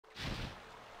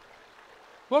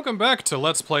Welcome back to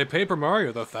Let's Play Paper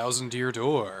Mario: The Thousand-Year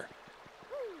Door.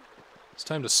 It's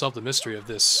time to solve the mystery of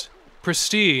this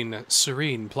pristine,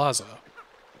 serene plaza.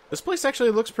 This place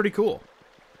actually looks pretty cool.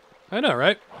 I know,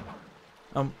 right?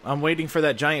 I'm waiting for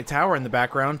that giant tower in the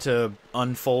background to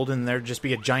unfold and there just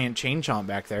be a giant chain chomp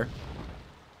back there.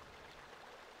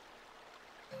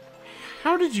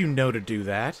 How did you know to do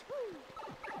that?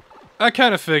 I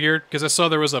kind of figured, because I saw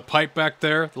there was a pipe back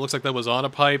there that looks like that was on a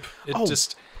pipe.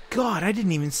 God, I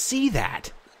didn't even see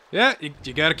that. Yeah,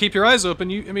 you gotta keep your eyes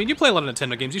open. I mean, you play a lot of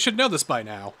Nintendo games. You should know this by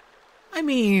now. I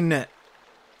mean,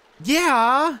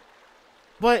 yeah,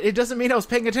 but it doesn't mean I was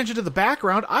paying attention to the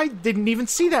background. I didn't even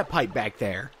see that pipe back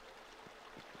there.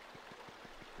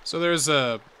 So there's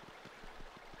a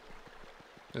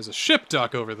ship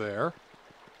dock over there.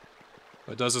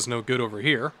 That does us no good over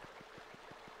here.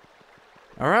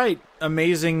 All right,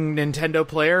 amazing Nintendo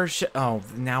player. Oh,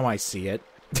 now I see it.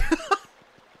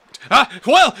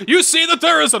 Well, you see that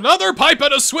there is another pipe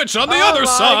and a switch on the other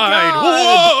side! God.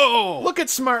 Whoa! Look at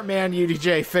smart man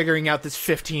UDJ figuring out this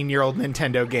 15-year-old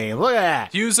Nintendo game. Look at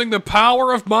that! Using the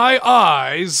power of my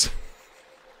eyes,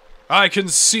 I can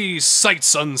see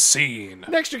sights unseen.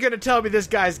 Next you're gonna tell me this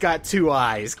guy's got two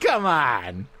eyes. Come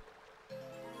on!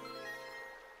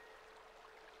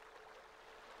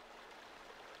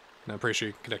 Now I'm pretty sure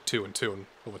you can connect 2 and 2 and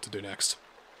know what to do next.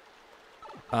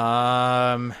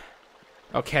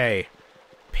 Okay.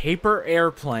 Paper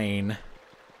airplane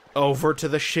over to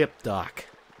the ship dock.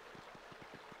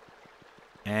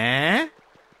 Eh?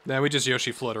 Nah, we just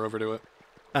Yoshi flutter over to it.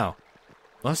 Oh.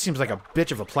 Well, that seems like a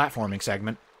bitch of a platforming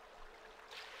segment.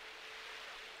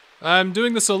 I'm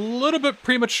doing this a little bit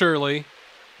prematurely,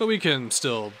 but we can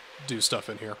still do stuff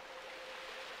in here.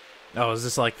 Oh, is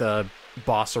this like the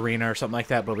boss arena or something like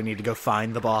that, but we need to go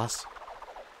find the boss?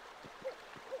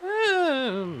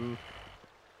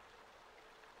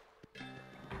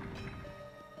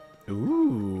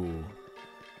 Ooh.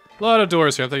 A lot of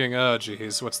doors here. I'm thinking, oh,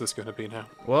 geez, what's this going to be now?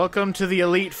 Welcome to the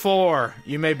Elite Four.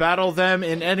 You may battle them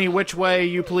in any which way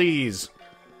you please.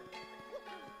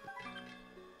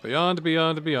 Beyond,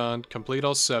 beyond, beyond. Complete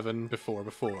all 7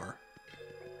 before.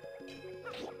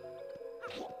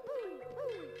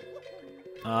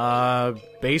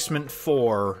 Basement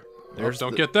 4.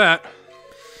 Don't get that.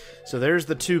 So there's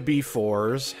the 2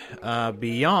 B4s.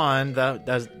 Beyond, that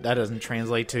doesn't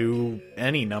translate to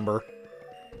any number.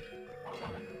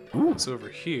 Ooh. It's over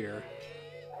here.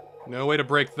 No way to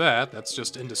break that. That's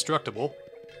just indestructible.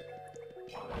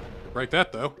 Break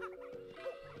that, though.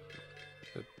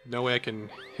 No way I can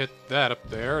hit that up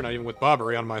there, not even with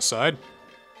Bobbery on my side.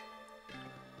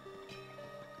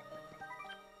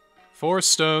 4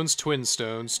 stones, twin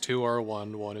stones. 2 are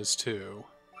 1, 1 is 2.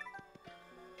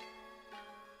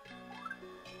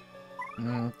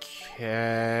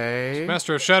 Okay.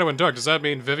 Master of Shadow and Dark, does that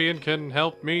mean Vivian can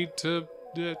help me to...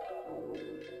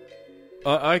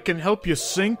 I can help you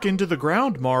sink into the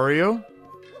ground, Mario.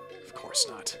 Of course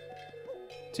not.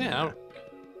 Yeah.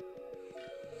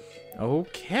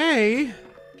 Okay.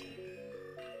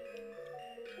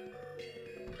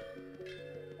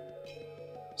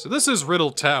 So this is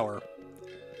Riddle Tower.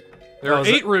 There are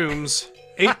 8 rooms,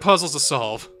 8 puzzles to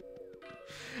solve.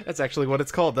 That's actually what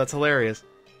it's called. That's hilarious.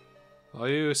 All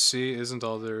you see isn't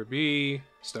all there be.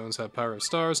 Stones have power of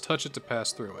stars. Touch it to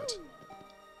pass through it.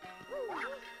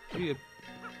 What are you...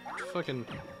 fucking...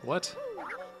 what?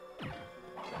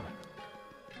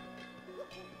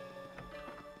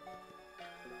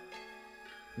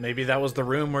 Maybe that was the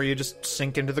room where you just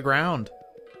sink into the ground.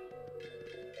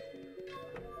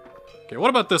 Okay, what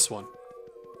about this one?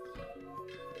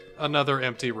 Another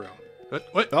empty room.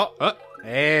 What? Oh.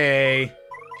 Hey.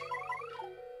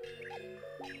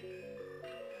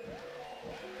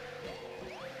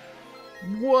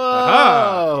 Whoa!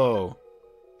 Aha!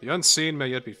 The unseen may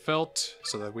yet be felt,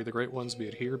 so that we the great ones, be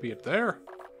it here, be it there.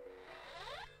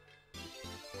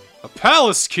 A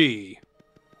palace key!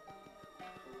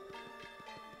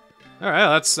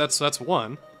 Alright, that's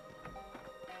 1.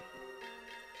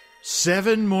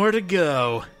 7 more to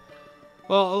go.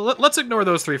 Well, let's ignore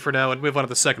those 3 for now and move on to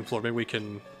the second floor. Maybe we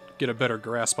can get a better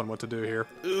grasp on what to do here.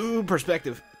 Ooh,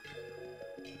 perspective.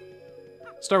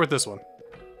 Start with this one.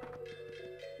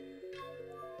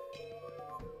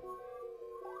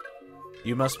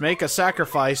 You must make a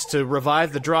sacrifice to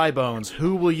revive the dry bones.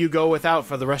 Who will you go without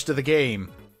for the rest of the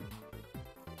game?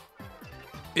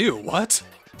 Ew, what?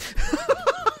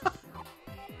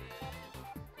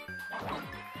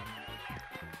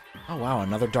 Oh wow,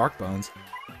 another Dark Bones.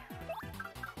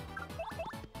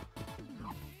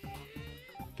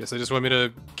 Guess they just want me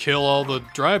to kill all the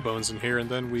dry bones in here and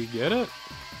then we get it?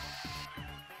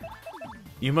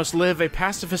 You must live a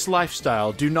pacifist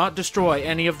lifestyle. Do not destroy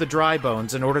any of the dry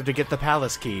bones in order to get the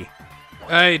palace key.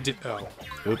 I did. Oh.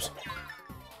 Oops.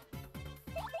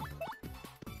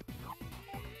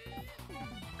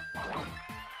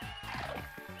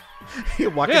 You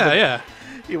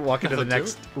walk into the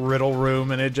next riddle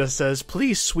room and it just says,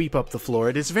 "Please sweep up the floor.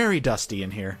 It is very dusty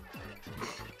in here."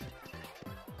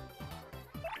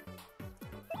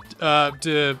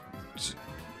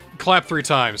 Clap 3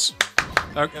 times.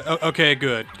 Okay,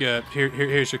 good.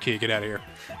 Here's your key. Get out of here.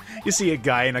 You see a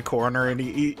guy in a corner and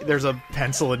there's a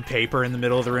pencil and paper in the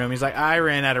middle of the room. He's like, "I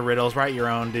ran out of riddles. Write your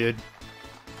own, dude."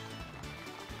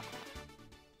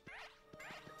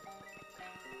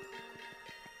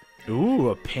 Ooh,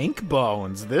 a pink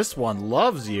bones. This one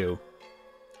loves you.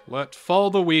 Let fall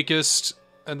the weakest,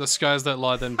 and the skies that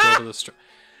lie then go to the strong.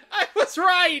 I was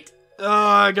right! Oh,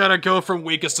 I gotta go from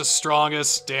weakest to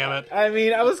strongest, damn it. I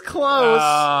mean, I was close.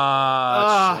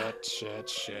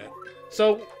 Shit.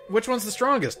 So, which one's the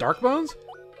strongest? Dark bones?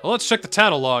 Well, let's check the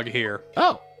tattle log here.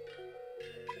 Oh.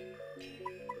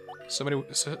 So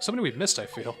many we've missed, I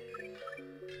feel.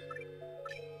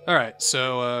 Alright,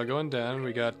 so going down,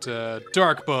 we got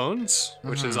Dark Bones,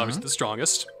 which is obviously the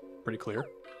strongest. Pretty clear.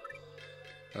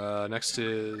 Next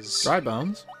is... Dry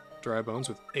bones. Dry Bones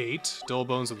with 8. Dull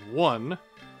Bones with 1.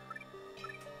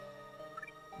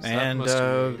 So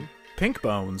and pink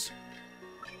bones.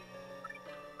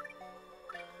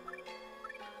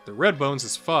 The Red Bones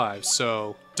is 5,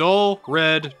 so dull,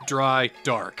 red, dry,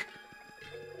 dark.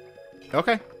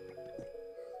 Okay.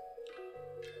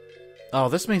 Oh,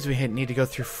 this means we need to go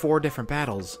through 4 different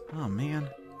battles. Oh, man.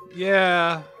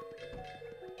 Yeah.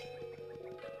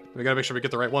 We gotta make sure we get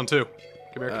the right one, too.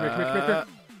 Come here.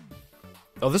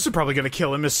 Oh, this is probably gonna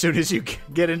kill him as soon as you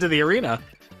get into the arena.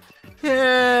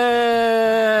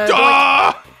 Yeah.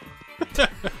 Ah!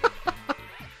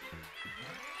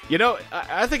 You know,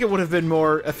 I think it would have been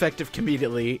more effective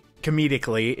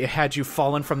comedically had you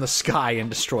fallen from the sky and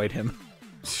destroyed him.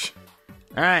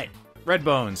 Alright, Red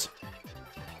Bones.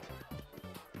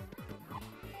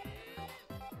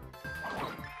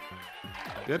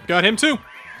 Yep, got him too.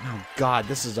 Oh god,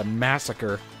 this is a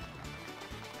massacre.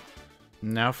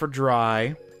 Now for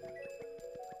dry.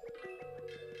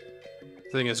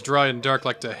 Thing is, dry and dark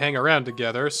like to hang around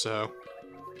together, so...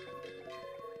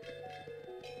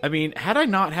 I mean, had I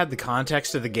not had the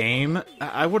context of the game,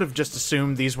 I would have just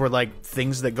assumed these were, like,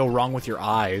 things that go wrong with your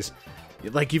eyes.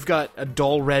 Like, you've got a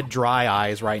dull red dry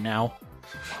eyes right now.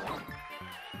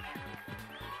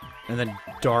 And then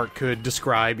dark could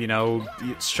describe, you know,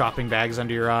 shopping bags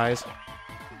under your eyes.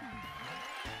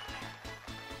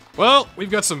 Well, we've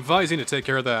got some Visine to take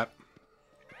care of that.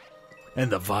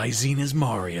 And the Visine is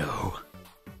Mario.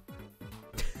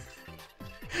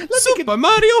 Super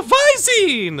Mario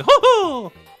Visine! Ho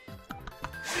ho!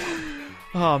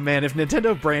 Oh man, if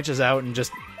Nintendo branches out and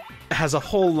just has a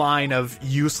whole line of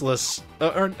useless,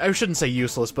 or I shouldn't say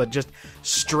useless, but just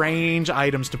strange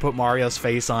items to put Mario's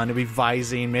face on, it'd be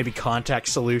Visine, maybe Contact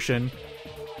Solution.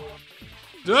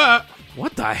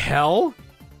 What the hell?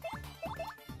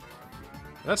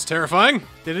 That's terrifying.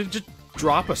 Did it just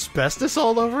drop asbestos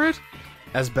all over it?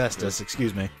 Asbestos,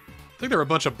 excuse me. I think there were a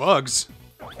bunch of bugs.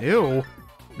 Ew.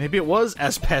 Maybe it was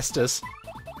asbestos.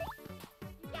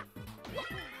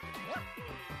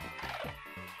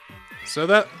 So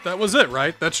that was it,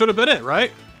 right? That should have been it,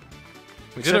 right?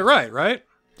 We did it right?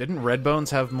 Didn't Red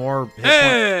Bones have more hit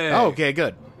Hey! Oh, okay,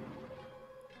 good.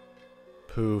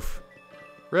 Poof.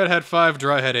 Red had 5,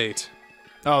 dry had 8.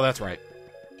 Oh, that's right.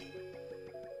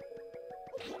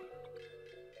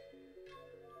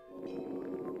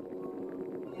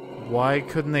 Why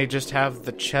couldn't they just have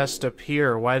the chest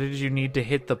appear? Why did you need to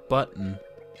hit the button?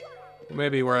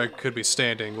 Maybe where I could be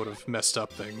standing would have messed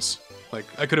up things. Like,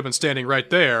 I could have been standing right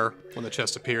there when the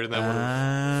chest appeared, and that would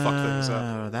have fucked things up.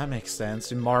 Oh, that makes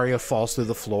sense. And Mario falls through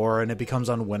the floor, and it becomes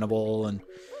unwinnable, and...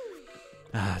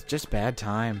 just bad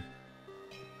time.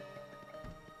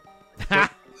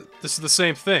 This is the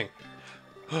same thing.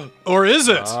 Or is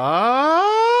it?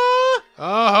 Oh!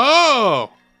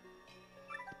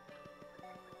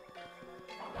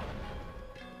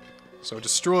 So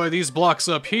destroy these blocks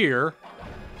up here,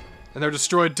 and they're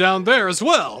destroyed down there as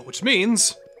well, which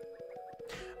means...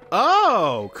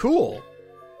 Oh, cool.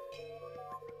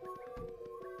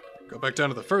 Go back down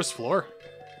to the first floor.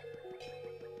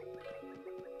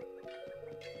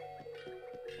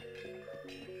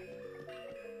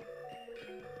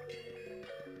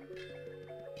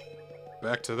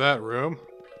 Back to that room.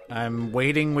 I'm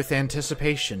waiting with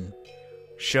anticipation.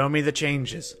 Show me the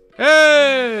changes.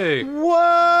 Hey!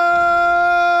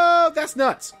 Whoa! That's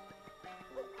nuts.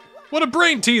 What a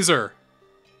brain teaser!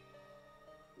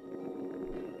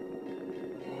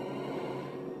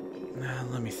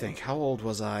 Let me think. How old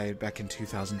was I back in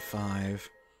 2005?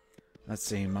 Let's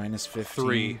see, minus 15.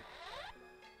 3.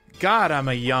 God, I'm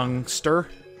a youngster.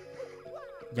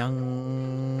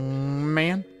 Young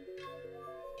man?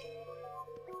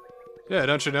 Yeah,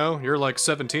 don't you know? You're like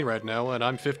 17 right now, and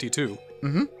I'm 52.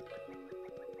 Mm-hmm.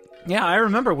 Yeah, I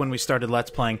remember when we started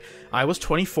Let's Playing. I was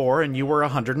 24 and you were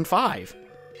 105.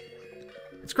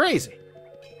 It's crazy.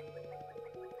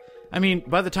 I mean,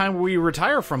 by the time we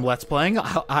retire from Let's Playing,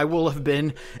 I will have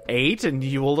been 8 and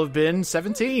you will have been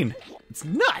 17. It's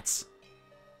nuts!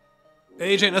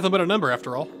 Age ain't nothing but a number,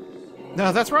 after all.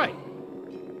 No, that's right.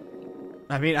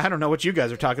 I mean, I don't know what you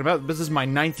guys are talking about. This is my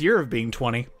 9th year of being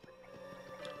 20.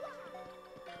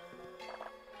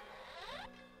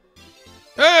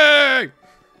 Hey!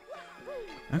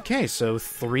 Okay, so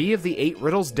 3 of the 8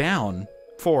 riddles down.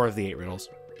 4 of the 8 riddles.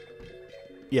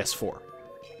 Yes, 4.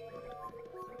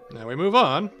 Now we move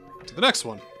on to the next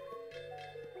one.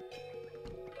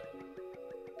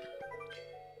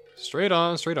 Straight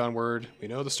on, straight onward. We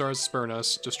know the stars spurn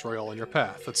us. Destroy all in your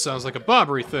path. That sounds like a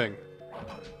Bobbery thing.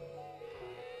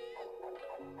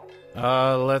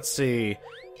 Let's see.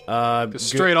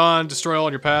 Straight on, destroy all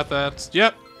in your path. That's...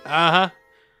 Yep. Uh-huh.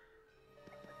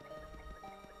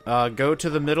 Go to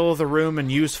the middle of the room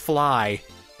and use fly.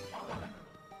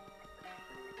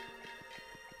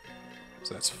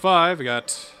 So that's 5. We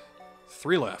got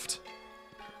 3 left.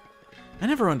 I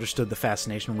never understood the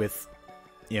fascination with,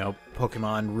 you know,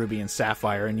 Pokemon Ruby and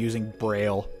Sapphire and using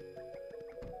Braille.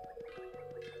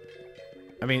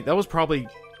 I mean, that was probably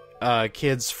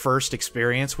kids' first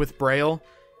experience with Braille,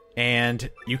 and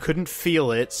you couldn't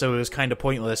feel it, so it was kind of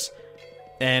pointless.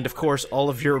 And, of course, all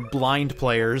of your blind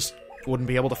players wouldn't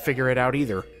be able to figure it out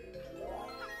either.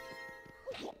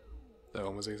 That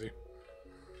one was easy.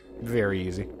 Very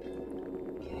easy.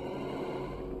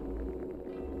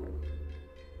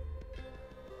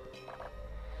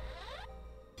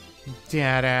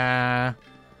 Ta-da!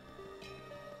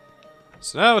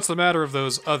 So now it's the matter of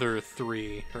those other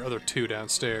 3, or other 2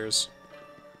 downstairs.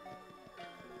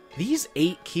 These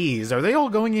 8 keys, are they all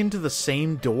going into the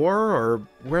same door, or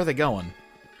where are they going?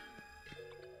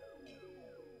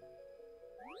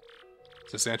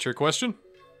 Does this answer your question?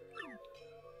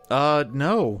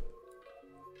 No.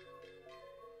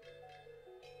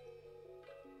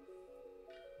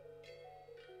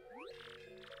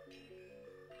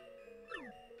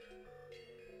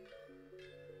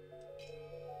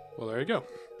 Well, there you go.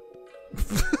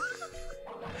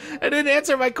 I didn't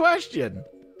answer my question!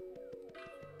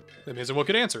 That means it won't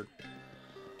get answered.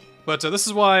 But this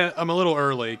is why I'm a little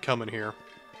early coming here.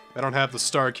 I don't have the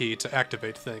star key to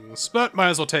activate things, but might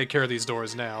as well take care of these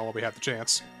doors now while we have the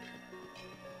chance.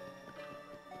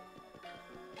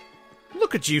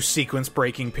 Look at you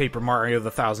sequence-breaking Paper Mario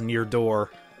the Thousand-Year Door.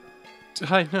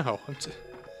 I know.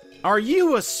 Are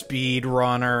you a speed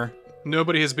runner?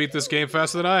 Nobody has beat this game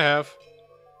faster than I have.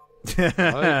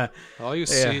 All you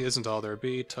see isn't all there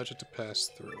be. Touch it to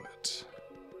pass through it.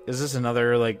 Is this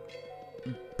another, like,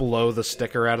 blow the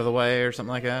sticker out of the way or something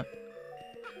like that?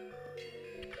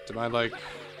 Do I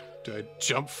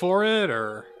jump for it,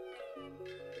 or...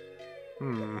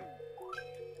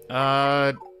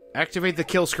 Activate the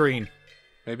kill screen.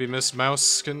 Maybe Miss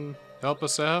Mouse can help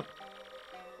us out?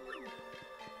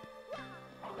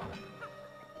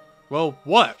 Well,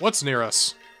 what? What's near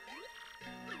us?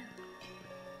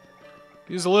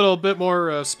 Use a little bit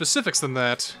more specifics than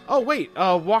that. Oh, wait,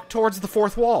 walk towards the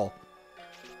 4th wall.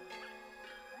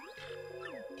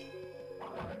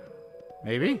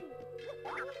 Maybe?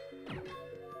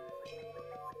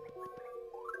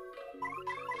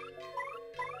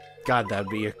 God, that'd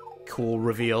be a cool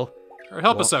reveal. Or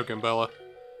help us out, Gumbella.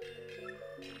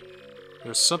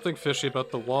 There's something fishy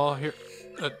about the wall here.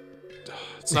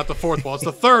 It's not the 4th wall, it's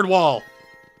the 3rd wall!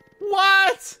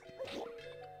 What?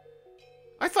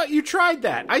 I thought you tried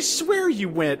that. I swear you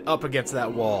went up against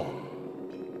that wall.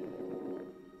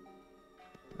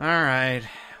 Alright,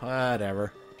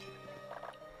 whatever.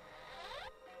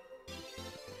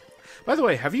 By the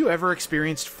way, have you ever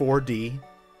experienced 4D?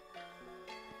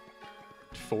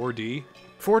 4D?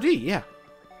 4D, yeah.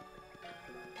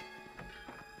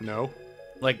 No.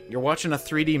 Like, you're watching a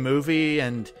 3D movie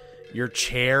and your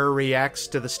chair reacts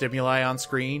to the stimuli on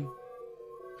screen?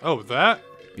 Oh, that?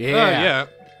 Yeah.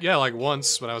 Yeah, like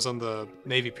once when I was on the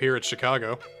Navy Pier at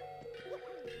Chicago.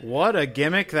 What a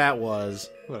gimmick that was.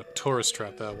 What a tourist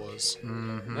trap that was.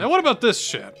 Mm-hmm. Now what about this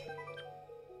shit?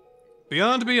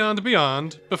 Beyond, beyond,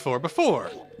 beyond, before,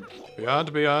 before.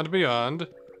 Beyond, beyond, beyond.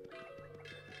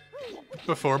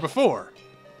 Before, before.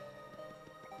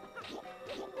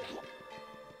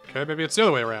 Okay, maybe it's the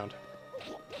other way around.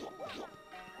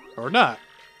 Or not.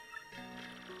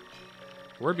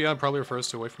 Word beyond probably refers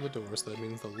to away from the door, so that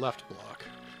means the left block.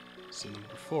 So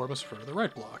number 4 must refer to the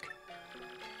right block.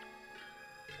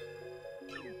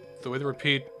 The way the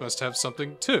repeat must have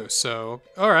something too, so...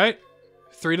 Alright.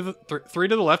 3 to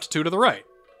the left, 2 to the right.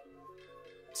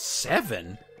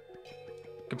 7?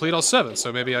 Complete all 7,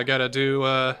 so maybe I gotta do,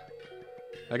 I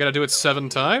gotta do it 7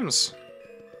 times?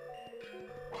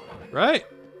 Right?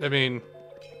 I mean...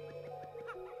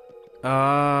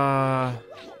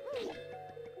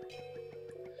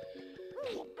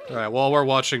 Alright, while we're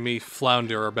watching me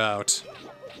flounder about,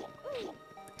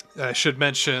 I should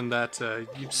mention that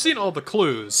you've seen all the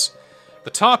clues. The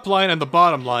top line and the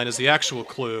bottom line is the actual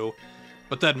clue,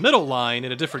 but that middle line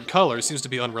in a different color seems to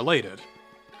be unrelated.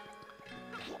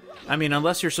 I mean,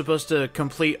 unless you're supposed to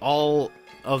complete all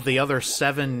of the other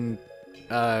 7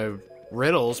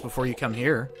 riddles before you come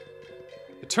here.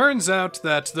 It turns out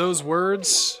that those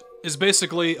words is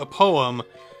basically a poem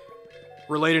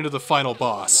relating to the final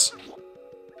boss.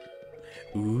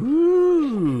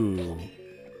 Ooh.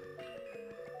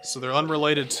 So they're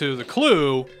unrelated to the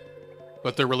clue,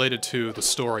 but they're related to the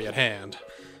story at hand.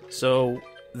 So,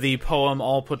 the poem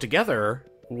all put together,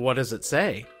 what does it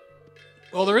say?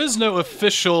 Well, there is no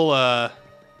official,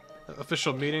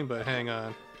 official meaning, but hang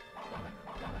on.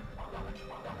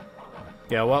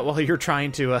 Yeah, while you're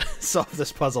trying to solve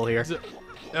this puzzle here.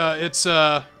 It's,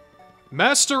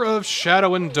 Master of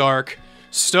Shadow and Dark,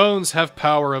 stones have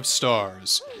power of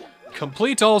stars.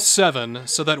 Complete all 7,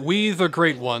 so that we, the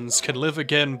Great Ones, can live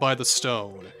again by the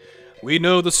stone. We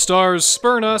know the stars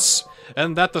spurn us,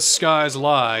 and that the skies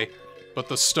lie, but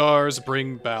the stars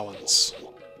bring balance.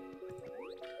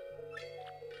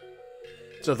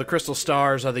 So the crystal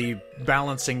stars are the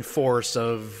balancing force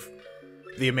of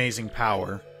the amazing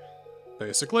power.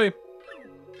 Basically.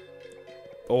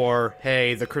 Or,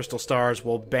 hey, the crystal stars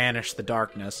will banish the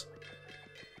darkness.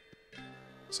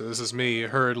 So this is me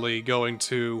hurriedly going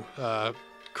to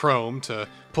Chrome to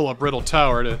pull up Riddle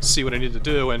Tower to see what I need to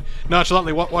do, and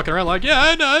nonchalantly walking around like,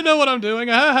 yeah, I know what I'm doing.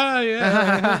 Yeah.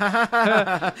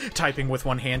 Typing with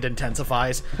one hand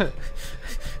intensifies.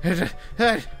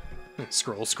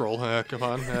 Scroll. Come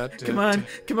on.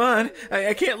 Come on.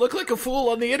 I can't look like a fool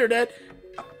on the internet.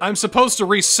 I'm supposed to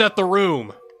reset the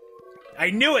room.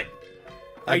 I knew it.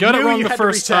 I got it wrong the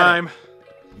first time.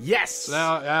 Yes. So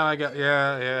now I got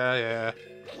yeah.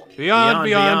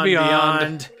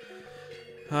 Beyond.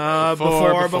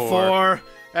 Before.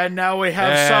 And now we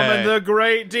have summoned the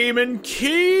great demon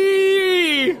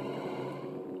key.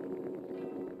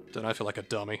 Don't I feel like a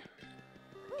dummy?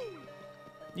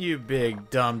 You big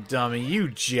dumb dummy, you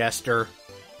jester.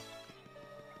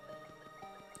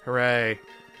 Hooray.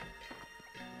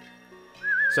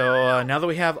 So, now that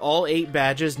we have all 8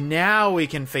 badges, now we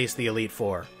can face the Elite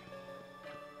Four.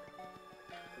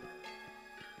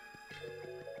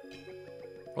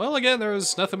 Well, again,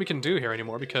 there's nothing we can do here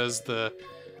anymore because the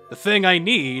thing I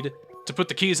need to put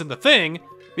the keys in the thing,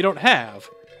 we don't have.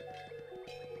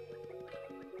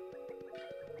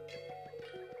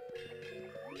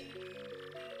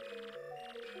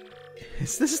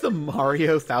 Is this the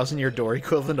Mario 1000-Year Door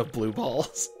equivalent of blue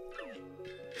balls?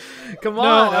 Come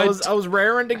on, No, I was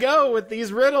raring to go with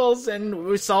these riddles, and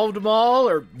we solved them all,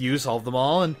 or you solved them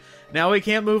all, and now we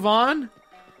can't move on?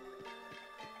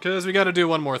 Because we gotta do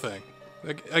one more thing.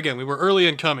 Again, we were early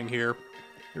in coming here.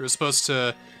 We were supposed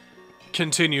to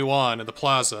continue on in the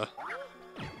plaza.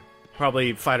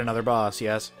 Probably fight another boss,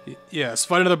 yes? Yes,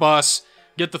 fight another boss,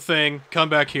 get the thing, come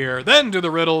back here, then do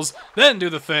the riddles, then do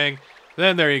the thing,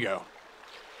 then there you go.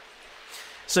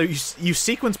 So you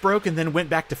sequence broke and then went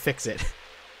back to fix it.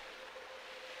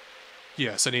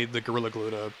 Yes, I need the Gorilla Glue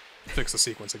to fix the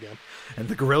sequence again. And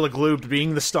the Gorilla Glue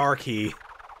being the star key.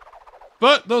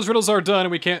 But those riddles are done,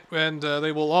 and we can't, and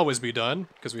they will always be done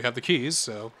because we have the keys.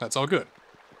 So that's all good.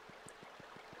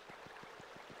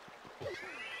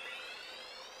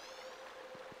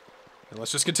 And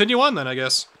let's just continue on then, I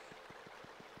guess.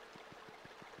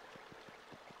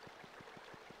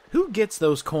 Who gets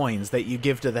those coins that you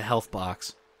give to the health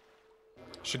box?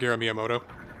 Shigeru Miyamoto.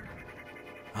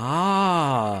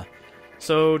 Ah.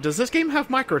 So, does this game have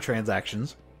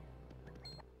microtransactions?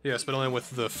 Yes, but only with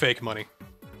the fake money.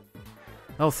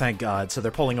 Oh, thank God. So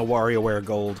they're pulling a WarioWare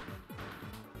Gold.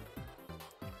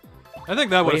 I think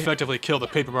that would effectively kill the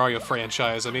Paper Mario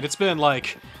franchise. I mean, it's been,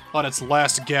 like, on its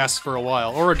last gasp for a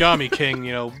while. Origami King,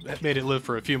 you know, made it live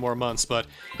for a few more months, but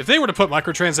if they were to put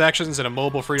microtransactions in a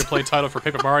mobile free-to-play title for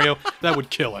Paper Mario, that would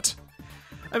kill it.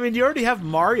 I mean, you already have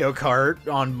Mario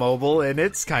Kart on mobile, and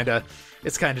it's kind of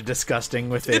disgusting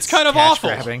with its kind of cash awful.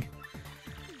 grabbing.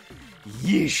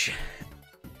 Yeesh.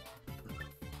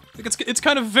 It's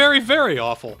kind of very, very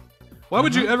awful. Why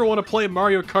would you ever want to play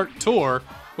Mario Kart Tour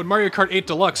when Mario Kart 8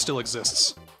 Deluxe still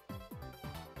exists?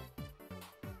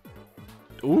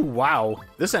 Ooh, wow.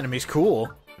 This enemy's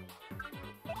cool.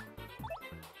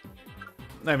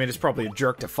 I mean, it's probably a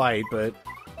jerk to fight, but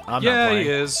I'm not playing. Yeah, he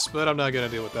is, but I'm not gonna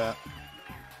deal with that.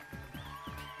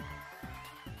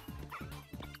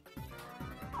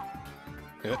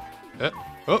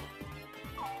 Oh!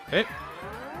 Hit!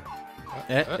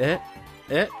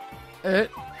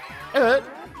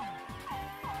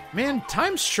 Man,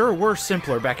 times sure were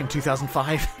simpler back in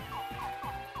 2005.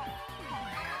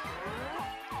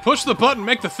 Push the button,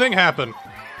 make the thing happen!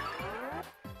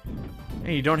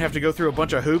 And you don't have to go through a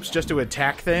bunch of hoops just to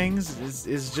attack things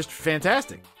is just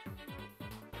fantastic.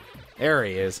 There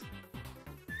he is.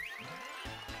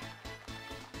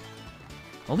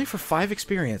 Only for 5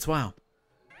 experience, wow.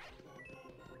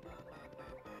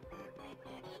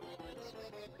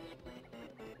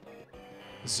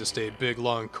 It's just a big,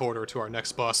 long corridor to our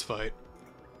next boss fight.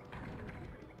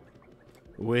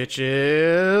 Which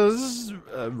is...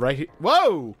 right here.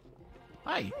 Whoa!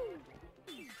 Hi.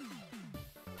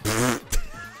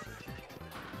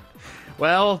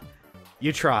 Well,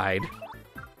 you tried.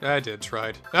 I did,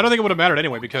 tried. I don't think it would have mattered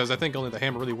anyway, because I think only the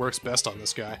hammer really works best on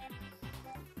this guy.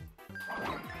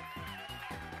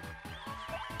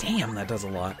 Damn, that does a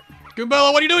lot.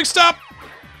 Goombella, what are you doing? Stop!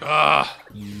 Ah!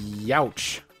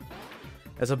 Youch.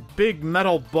 As a big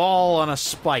metal ball on a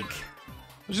spike.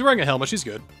 She's wearing a helmet, she's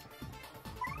good.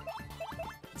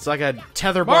 It's like a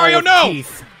tether ball Mario, with no!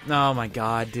 teeth. Oh my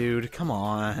god, dude. Come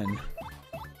on.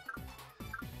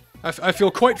 I feel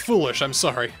quite foolish, I'm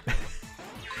sorry.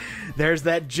 There's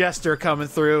that jester coming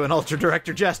through, and Ultra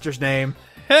Director Jester's name.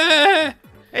 Boom!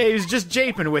 Hey, he's just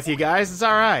japing with you guys. It's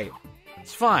alright.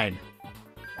 It's fine.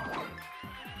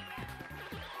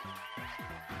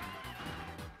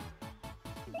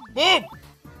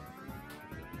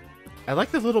 I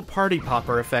like the little party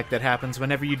popper effect that happens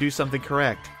whenever you do something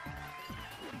correct.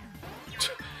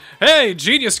 Hey,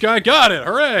 genius guy got it!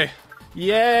 Hooray!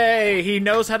 Yay! He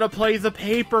knows how to play the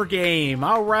paper game.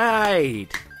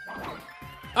 Alright.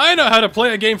 I know how to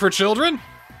play a game for children!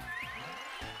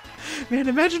 Man,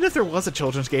 imagine if there was a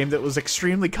children's game that was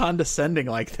extremely condescending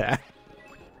like that.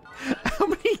 How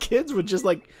many kids would just,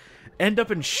 like, end up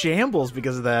in shambles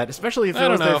because of that? Especially if it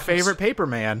was their favorite paper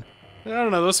man. I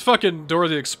don't know, those fucking Dora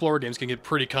the Explorer games can get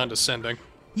pretty condescending.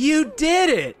 You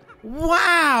did it!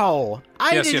 Wow!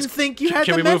 I didn't think you had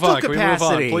the mental capacity. Can we move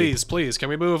on? Please, please, can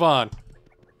we move on?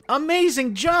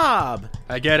 Amazing job!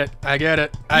 I get it, I get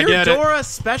it, You're Dora's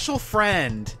special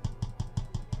friend.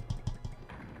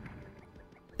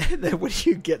 And then when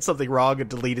you get something wrong, a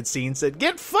deleted scene said,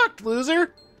 "Get fucked,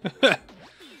 loser!" You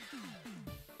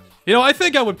know, I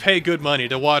think I would pay good money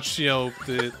to watch, you know,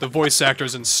 the voice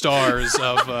actors and stars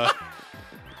of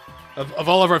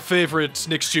all of our favorite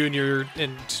Nick Jr.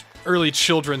 and early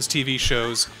children's TV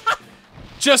shows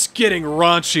just getting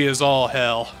raunchy as all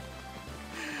hell.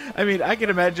 I mean, I can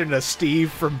imagine a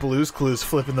Steve from Blue's Clues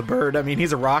flipping the bird. I mean,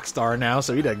 he's a rock star now,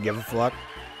 so he doesn't give a fuck.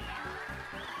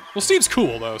 Well, Steve's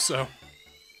cool, though, so...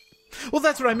 Well,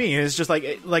 that's what I mean. It's just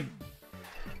like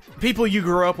people you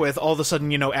grew up with all of a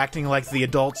sudden, you know, acting like the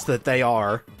adults that they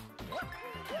are.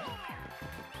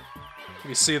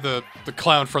 You see the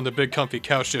clown from the big comfy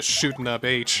couch just shooting up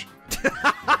H.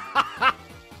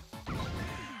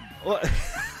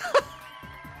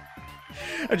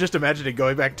 I just imagine it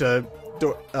going back to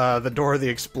the Dora the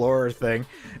Explorer thing.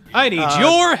 I need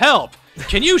your help!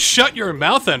 Can you shut your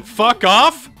mouth and fuck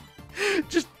off?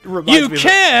 Just reminds me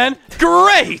can?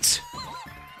 Great!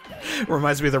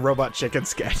 Reminds me of the Robot Chicken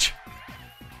sketch.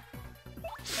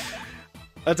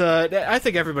 But, I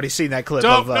think everybody's seen that clip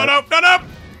of... No!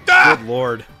 Ah! Good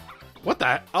lord. What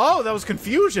the... Oh, that was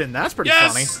confusion. That's pretty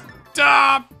funny.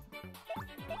 Stop!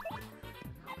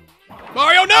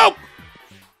 Mario, no!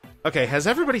 Okay, has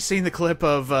everybody seen the clip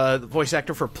of the voice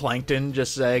actor for Plankton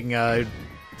just saying,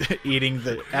 eating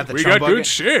at the We chum got bucket? good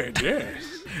shit, yes.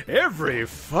 Every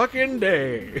fucking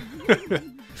day.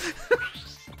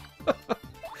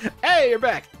 Hey, you're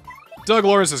back. Doug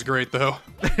Lawrence is great, though.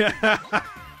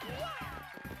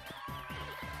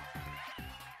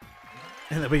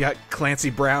 And then we got Clancy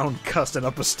Brown cussing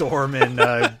up a storm in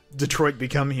Detroit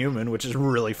Become Human, which is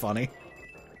really funny.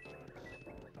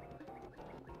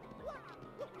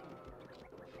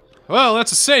 Well,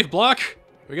 that's a save block.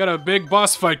 We got a big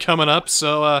boss fight coming up,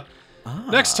 so,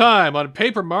 next time on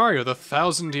Paper Mario, the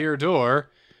 1000-Year Door,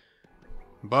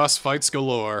 boss fights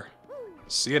galore.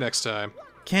 See you next time.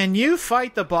 Can you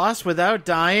fight the boss without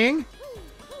dying?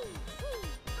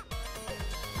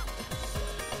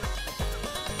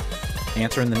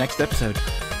 Answer in the next episode.